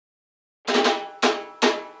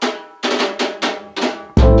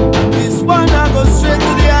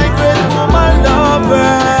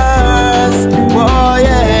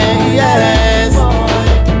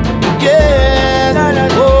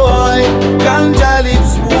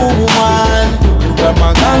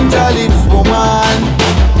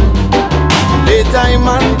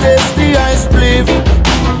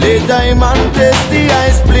Daytime and test the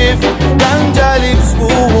ice spliff. Ganja lips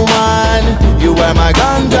woman, you are my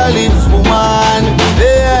ganja lips woman.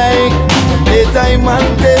 Hey, daytime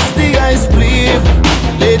and test the ice spliff.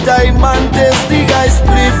 Daytime and test the ice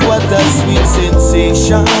spliff. What a sweet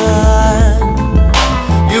sensation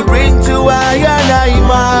you bring to I and I,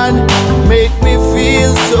 man. Make me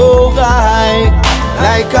feel so high,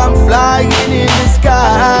 like I'm flying in the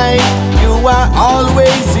sky. You are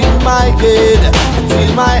always in my head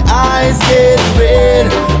till my eyes get red.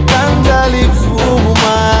 Ganja lips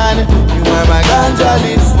woman, you are my ganja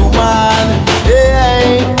lips woman.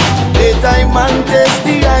 Hey, daytime and test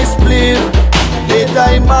the ice spliff.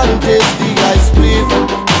 Daytime and test the ice spliff.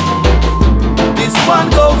 This one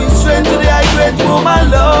going straight to the high grade woman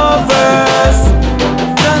lovers.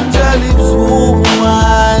 Ganja lips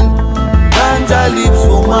woman, ganja lips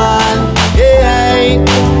woman. Yeah,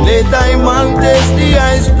 daytime and test the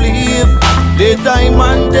ice spliff. Daytime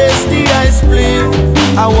and test the ice spliff.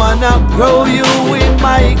 I wanna grow you in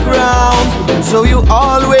my ground, so you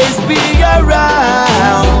always be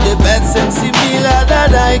around. The best and similar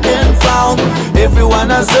that I can found.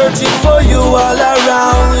 Everyone are searching for you all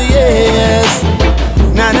around. Yes.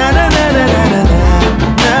 Na na na na na na na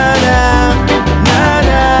na na na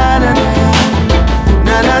na na na.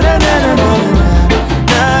 Na na na na na na na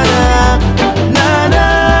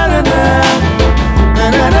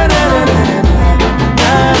na na na na na.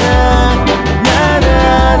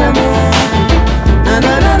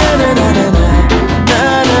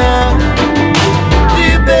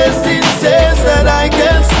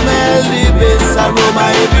 Aroma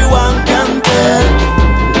everyone can tell.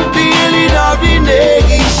 The healing of the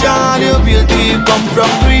nation, your beauty come from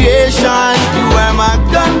creation. You are my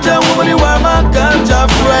ganja woman, you are my ganja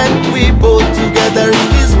friend. We both together in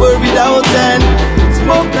this world without end.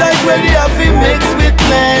 Smoke like where the happy mix with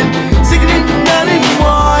men. Singing down in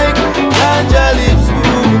white. Ganja lips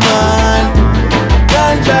woman,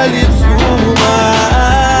 ganja lips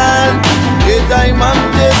woman. Daytime and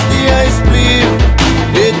test the ice spliff.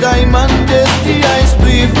 Daytime and test the ice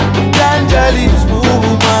spliff. Ganja lips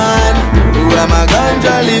woman, you are my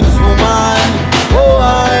ganja lips woman. Oh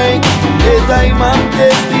I, daytime and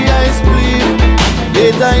test the ice spliff.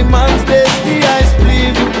 Daytime and test the ice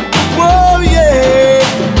spliff. Oh yeah,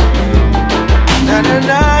 na na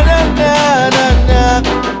na.